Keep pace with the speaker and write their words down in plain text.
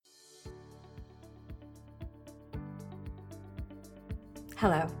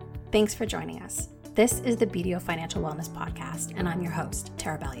Hello, thanks for joining us. This is the BDO Financial Wellness Podcast, and I'm your host,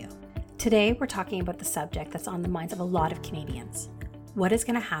 Tara Bellio. Today, we're talking about the subject that's on the minds of a lot of Canadians. What is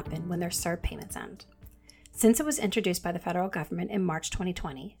going to happen when their CERB payments end? Since it was introduced by the federal government in March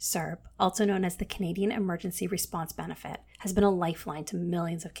 2020, CERB, also known as the Canadian Emergency Response Benefit, has been a lifeline to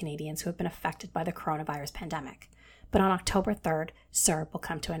millions of Canadians who have been affected by the coronavirus pandemic. But on October 3rd, CERB will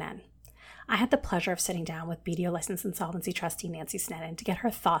come to an end. I had the pleasure of sitting down with BDO Licensed Insolvency Trustee Nancy Sneddon to get her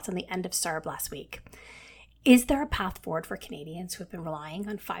thoughts on the end of CERB last week. Is there a path forward for Canadians who have been relying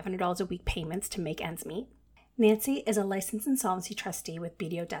on $500 a week payments to make ends meet? Nancy is a licensed insolvency trustee with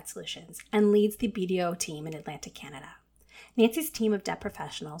BDO Debt Solutions and leads the BDO team in Atlantic Canada. Nancy's team of debt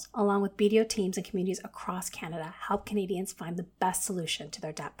professionals, along with BDO teams and communities across Canada, help Canadians find the best solution to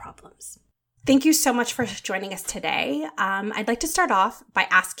their debt problems. Thank you so much for joining us today. I'd like to start off by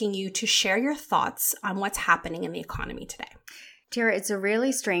asking you to share your thoughts on what's happening in the economy today. Tara, it's a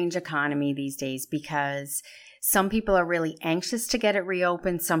really strange economy these days because some people are really anxious to get it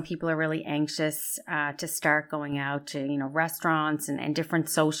reopened. Some people are really anxious to start going out to, restaurants and different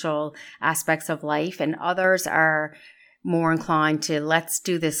social aspects of life. And others are more inclined to let's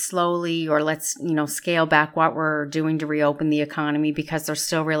do this slowly, or let's, scale back what we're doing to reopen the economy because they're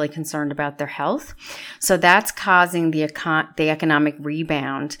still really concerned about their health. So that's causing the economic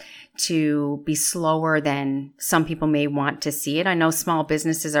rebound to be slower than some people may want to see it. I know small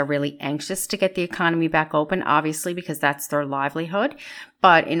businesses are really anxious to get the economy back open, obviously, because that's their livelihood.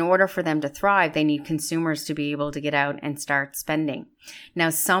 But in order for them to thrive, they need consumers to be able to get out and start spending. Now,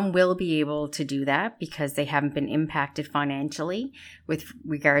 some will be able to do that because they haven't been impacted financially with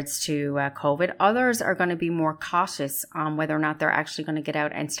regards to COVID. Others are going to be more cautious on whether or not they're actually going to get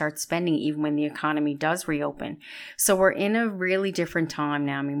out and start spending even when the economy does reopen. So we're in a really different time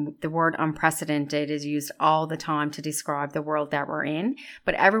now. I mean, the word unprecedented is used all the time to describe the world that we're in,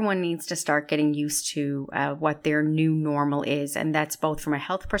 but everyone needs to start getting used to what their new normal is. And that's both from a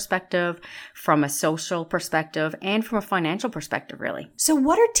health perspective, from a social perspective, and from a financial perspective, really. So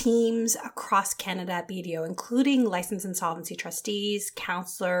what are teams across Canada at BDO, including licensed insolvency trustees,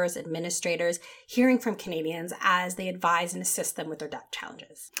 counselors, administrators, hearing from Canadians as they advise and assist them with their debt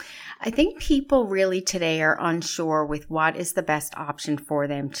challenges? I think people really today are unsure with what is the best option for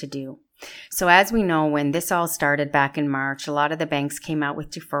them to do. So as we know, when this all started back in March, a lot of the banks came out with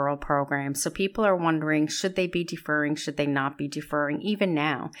deferral programs. So people are wondering, should they be deferring? Should they not be deferring even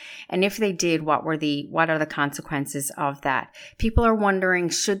now? And if they did, what are the consequences of that? People are wondering,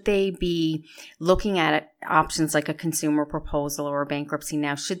 should they be looking at options like a consumer proposal or a bankruptcy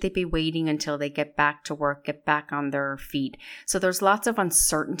now? Should they be waiting until they get back to work, get back on their feet? So there's lots of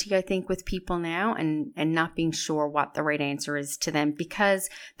uncertainty, I think, with people now and not being sure what the right answer is to them because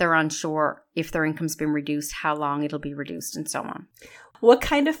they're unsure if their income's been reduced, how long it'll be reduced, and so on. What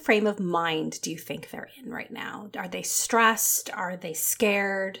kind of frame of mind do you think they're in right now? Are they stressed? Are they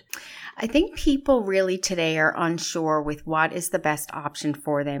scared? I think people really today are unsure with what is the best option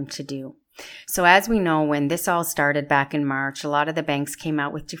for them to do. So as we know, when this all started back in March, a lot of the banks came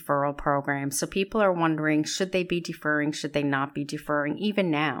out with deferral programs. So people are wondering, should they be deferring? Should they not be deferring even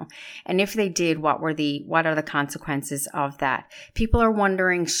now? And if they did, what are the consequences of that? People are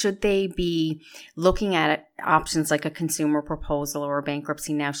wondering, should they be looking at options like a consumer proposal or a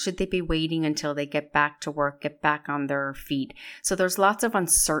bankruptcy now? Should they be waiting until they get back to work, get back on their feet? So there's lots of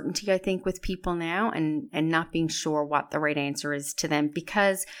uncertainty, I think, with people now and not being sure what the right answer is to them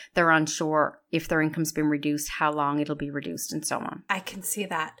because they're unsure if their income's been reduced, how long it'll be reduced, and so on. I can see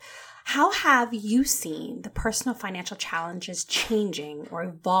that. How have you seen the personal financial challenges changing or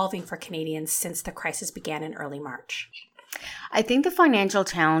evolving for Canadians since the crisis began in early March? I think the financial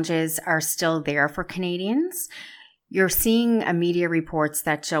challenges are still there for Canadians. You're seeing media reports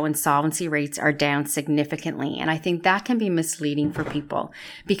that show insolvency rates are down significantly. And I think that can be misleading for people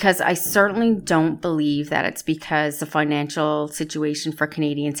because I certainly don't believe that it's because the financial situation for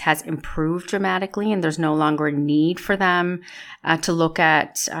Canadians has improved dramatically and there's no longer a need for them to look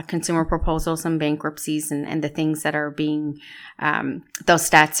at consumer proposals and bankruptcies and the things that are being, those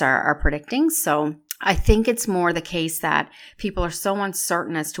stats are predicting. So I think it's more the case that people are so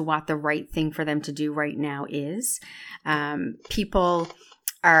uncertain as to what the right thing for them to do right now is. People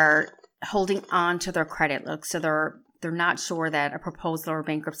are holding on to their credit. Look, so they're not sure that a proposal or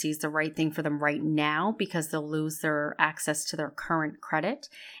bankruptcy is the right thing for them right now because they'll lose their access to their current credit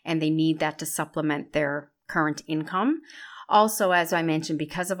and they need that to supplement their current income. Also, as I mentioned,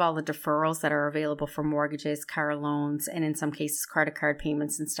 because of all the deferrals that are available for mortgages, car loans, and in some cases, credit card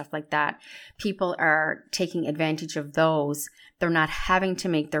payments and stuff like that, people are taking advantage of those They're not having to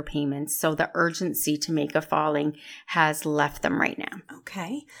make their payments. So the urgency to make a filing has left them right now.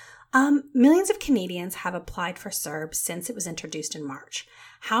 Okay. Millions of Canadians have applied for CERB since it was introduced in March.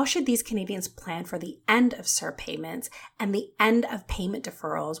 How should these Canadians plan for the end of CERB payments and the end of payment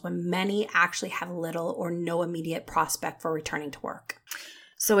deferrals when many actually have little or no immediate prospect for returning to work?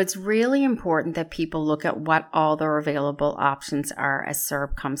 So it's really important that people look at what all their available options are as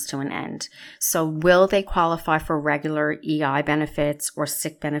CERB comes to an end. So will they qualify for regular EI benefits or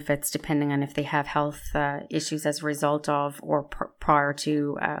sick benefits, depending on if they have health issues as a result of or prior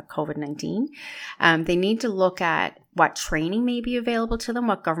to COVID-19? They need to look at what training may be available to them,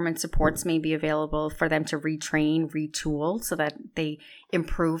 what government supports may be available for them to retrain, retool so that they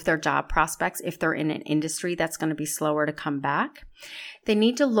improve their job prospects if they're in an industry that's going to be slower to come back. They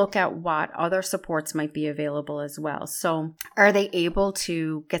need to look at what other supports might be available as well. So are they able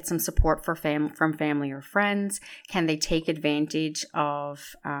to get some support from family or friends? Can they take advantage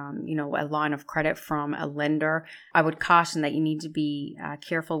of, a line of credit from a lender? I would caution that you need to be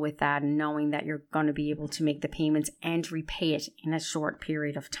careful with that and knowing that you're going to be able to make the payments and repay it in a short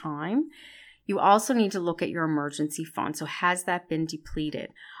period of time. You also need to look at your emergency fund. So has that been depleted?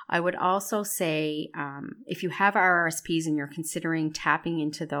 I would also say if you have RRSPs and you're considering tapping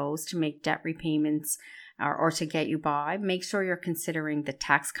into those to make debt repayments or to get you by, make sure you're considering the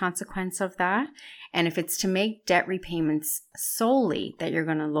tax consequence of that. And if it's to make debt repayments solely that you're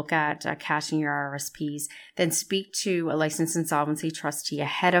going to look at cashing your RRSPs, then speak to a licensed insolvency trustee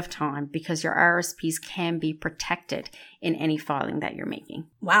ahead of time because your RRSPs can be protected in any filing that you're making.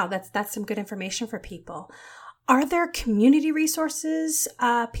 Wow, that's some good information for people. Are there community resources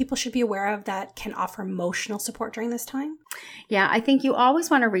people should be aware of that can offer emotional support during this time? Yeah, I think you always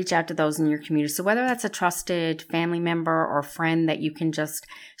want to reach out to those in your community. So whether that's a trusted family member or friend that you can just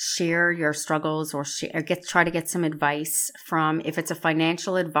share your struggles or try to get some advice from, if it's a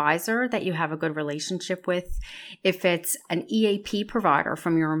financial advisor that you have a good relationship with, if it's an EAP provider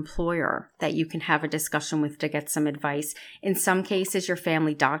from your employer that you can have a discussion with to get some advice. In some cases, your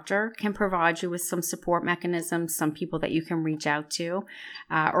family doctor can provide you with some support mechanisms, some people that you can reach out to,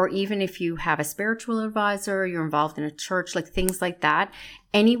 or even if you have a spiritual advisor, you're involved in a church, like things like that,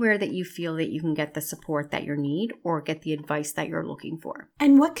 anywhere that you feel that you can get the support that you need or get the advice that you're looking for.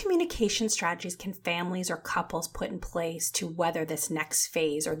 And what communication strategies can families or couples put in place to weather this next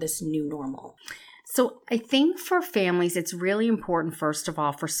phase or this new normal? So I think for families, it's really important, first of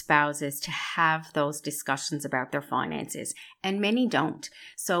all, for spouses to have those discussions about their finances. And many don't.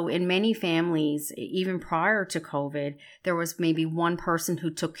 So in many families, even prior to COVID, there was maybe one person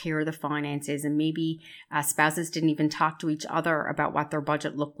who took care of the finances, and maybe spouses didn't even talk to each other about what their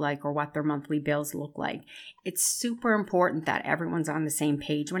budget looked like or what their monthly bills look like. It's super important that everyone's on the same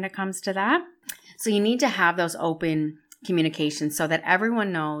page when it comes to that. So you need to have those open communication so that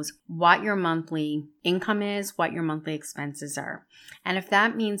everyone knows what your monthly income is, what your monthly expenses are. And if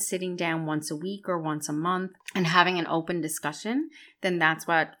that means sitting down once a week or once a month and having an open discussion, then that's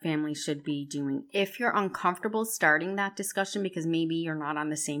what families should be doing. If you're uncomfortable starting that discussion because maybe you're not on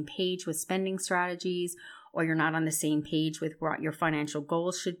the same page with spending strategies or you're not on the same page with what your financial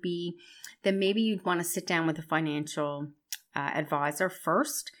goals should be, then maybe you'd want to sit down with a financial advisor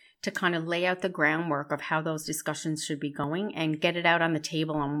first to kind of lay out the groundwork of how those discussions should be going and get it out on the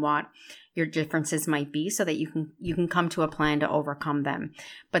table on what your differences might be so that you can come to a plan to overcome them.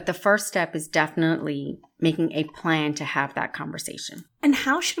 But the first step is definitely making a plan to have that conversation. And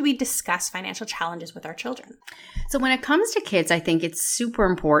how should we discuss financial challenges with our children? So when it comes to kids, I think it's super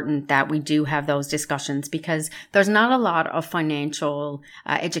important that we do have those discussions because there's not a lot of financial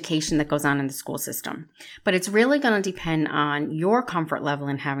education that goes on in the school system. But it's really going to depend on your comfort level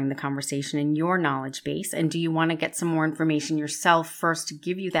in having the conversation and your knowledge base. And do you want to get some more information yourself first to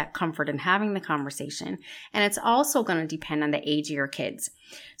give you that comfort in having the conversation? And it's also going to depend on the age of your kids.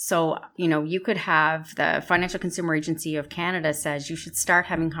 So, you could have the Financial Consumer Agency of Canada says you should start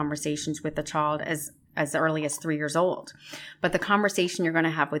having conversations with the child as early as 3 years old. But the conversation you're going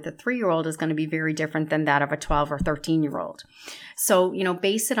to have with a 3-year-old is going to be very different than that of a 12 or 13-year-old. So,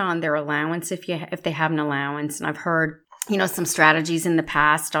 base it on their allowance if they have an allowance. And I've heard some strategies in the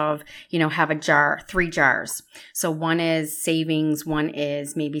past of, have 3 jars. So one is savings, one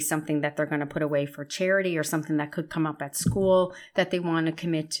is maybe something that they're going to put away for charity or something that could come up at school that they want to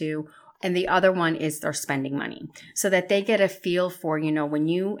commit to. And the other one is their spending money, so that they get a feel for, when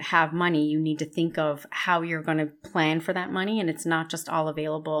you have money, you need to think of how you're going to plan for that money. And it's not just all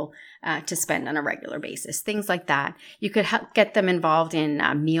available to spend on a regular basis, things like that. You could get them involved in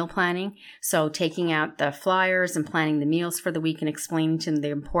meal planning. So taking out the flyers and planning the meals for the week and explaining to them the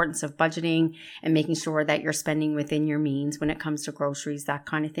importance of budgeting and making sure that you're spending within your means when it comes to groceries, that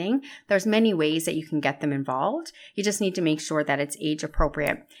kind of thing. There's many ways that you can get them involved. You just need to make sure that it's age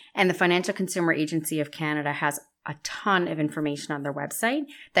appropriate. And the Financial Consumer Agency of Canada has a ton of information on their website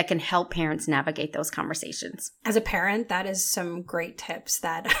that can help parents navigate those conversations. As a parent, that is some great tips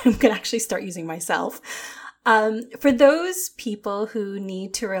that I'm going to actually start using myself. For those people who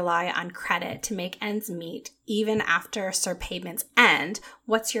need to rely on credit to make ends meet, even after CERB payments end,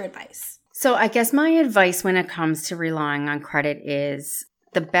 what's your advice? So I guess my advice when it comes to relying on credit is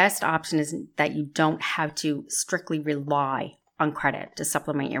the best option is that you don't have to strictly rely on credit to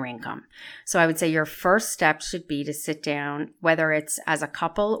supplement your income. So I would say your first step should be to sit down, whether it's as a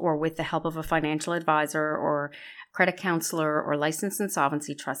couple or with the help of a financial advisor or credit counselor or licensed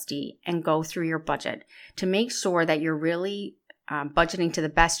insolvency trustee, and go through your budget to make sure that you're really budgeting to the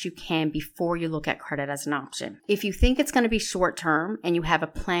best you can before you look at credit as an option. If you think it's going to be short term and you have a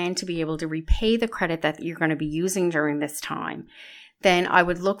plan to be able to repay the credit that you're going to be using during this time, then I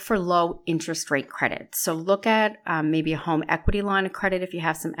would look for low interest rate credit. So look at maybe a home equity line of credit if you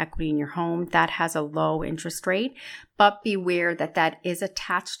have some equity in your home. That has a low interest rate, but beware that that is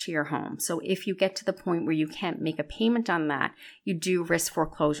attached to your home. So if you get to the point where you can't make a payment on that, you do risk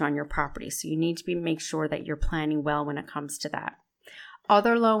foreclosure on your property. So you need to make sure that you're planning well when it comes to that.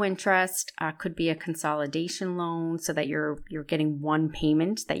 Other low interest could be a consolidation loan so that you're getting one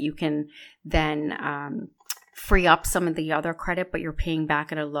payment that you can then free up some of the other credit, but you're paying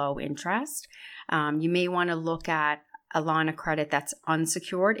back at a low interest. You may want to look at a line of credit that's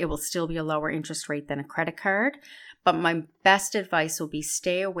unsecured. It will still be a lower interest rate than a credit card. But my best advice will be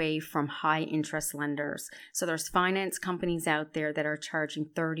stay away from high interest lenders. So there's finance companies out there that are charging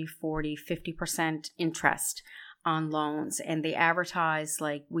 30, 40, 50% interest on loans. And they advertise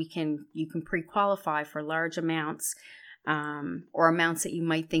like you can pre-qualify for large amounts or amounts that you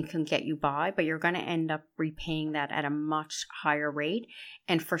might think can get you by, but you're going to end up repaying that at a much higher rate.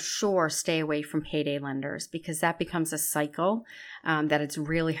 And for sure, stay away from payday lenders, because that becomes a cycle that it's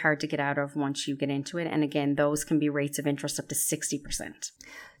really hard to get out of once you get into it. And again, those can be rates of interest up to 60%.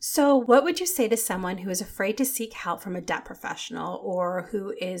 So what would you say to someone who is afraid to seek help from a debt professional or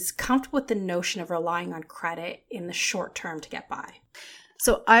who is comfortable with the notion of relying on credit in the short term to get by?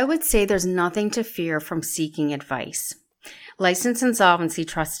 So I would say there's nothing to fear from seeking advice. Licensed insolvency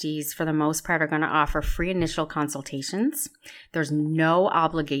trustees, for the most part, are going to offer free initial consultations. There's no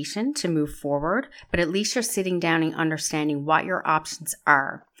obligation to move forward, but at least you're sitting down and understanding what your options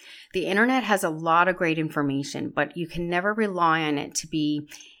are. The internet has a lot of great information, but you can never rely on it to be,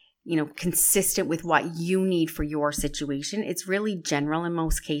 consistent with what you need for your situation. It's really general in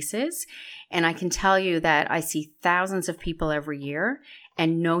most cases. And I can tell you that I see thousands of people every year,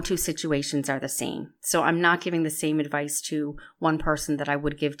 and no two situations are the same. So I'm not giving the same advice to one person that I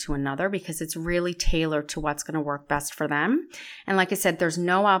would give to another, because it's really tailored to what's going to work best for them. And like I said, there's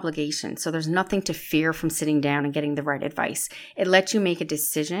no obligation. So there's nothing to fear from sitting down and getting the right advice. It lets you make a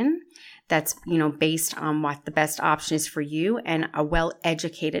decision that's, based on what the best option is for you, and a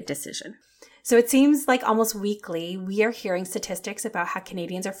well-educated decision. So it seems like almost weekly, we are hearing statistics about how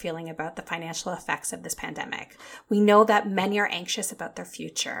Canadians are feeling about the financial effects of this pandemic. We know that many are anxious about their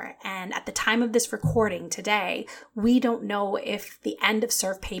future. And at the time of this recording today, we don't know if the end of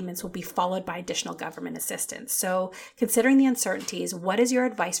CERB payments will be followed by additional government assistance. So considering the uncertainties, what is your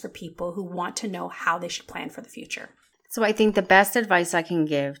advice for people who want to know how they should plan for the future? So I think the best advice I can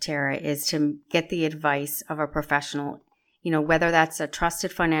give, Tara, is to get the advice of a professional, whether that's a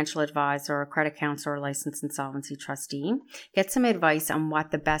trusted financial advisor, a credit counselor, or a licensed insolvency trustee. Get some advice on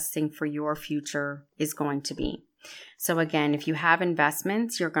what the best thing for your future is going to be. So again, if you have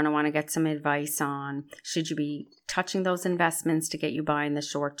investments, you're going to want to get some advice on, should you be touching those investments to get you by in the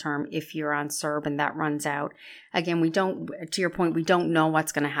short term if you're on CERB and that runs out. Again, to your point, we don't know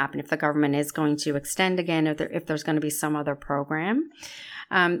what's going to happen, if the government is going to extend again, if there's going to be some other program.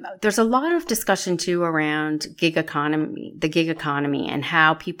 There's a lot of discussion too around the gig economy, and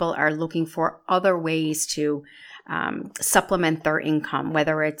how people are looking for other ways to supplement their income,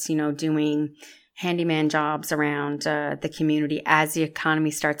 whether it's, doing handyman jobs around the community as the economy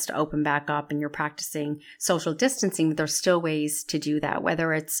starts to open back up and you're practicing social distancing. But there's still ways to do that,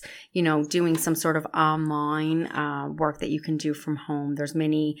 whether it's, doing some sort of online work that you can do from home. There's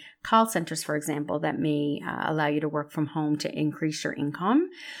many call centers, for example, that may allow you to work from home to increase your income.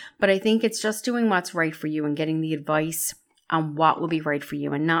 But I think it's just doing what's right for you and getting the advice on what will be right for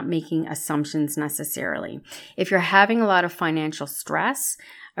you and not making assumptions necessarily. If you're having a lot of financial stress,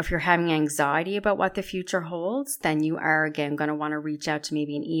 if you're having anxiety about what the future holds, then you are, again, going to want to reach out to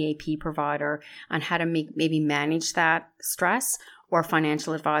maybe an EAP provider on how to maybe manage that stress, or a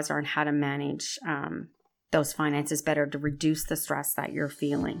financial advisor on how to manage those finances better to reduce the stress that you're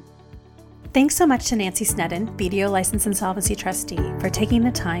feeling. Thanks so much to Nancy Snedden, BDO Licensed Insolvency Trustee, for taking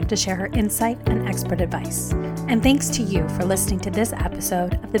the time to share her insight and expert advice. And thanks to you for listening to this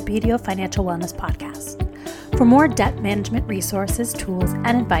episode of the BDO Financial Wellness Podcast. For more debt management resources, tools,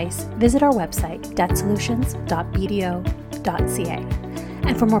 and advice, visit our website, debtsolutions.bdo.ca.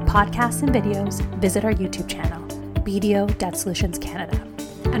 And for more podcasts and videos, visit our YouTube channel, BDO Debt Solutions Canada.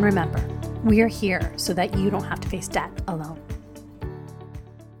 And remember, we are here so that you don't have to face debt alone.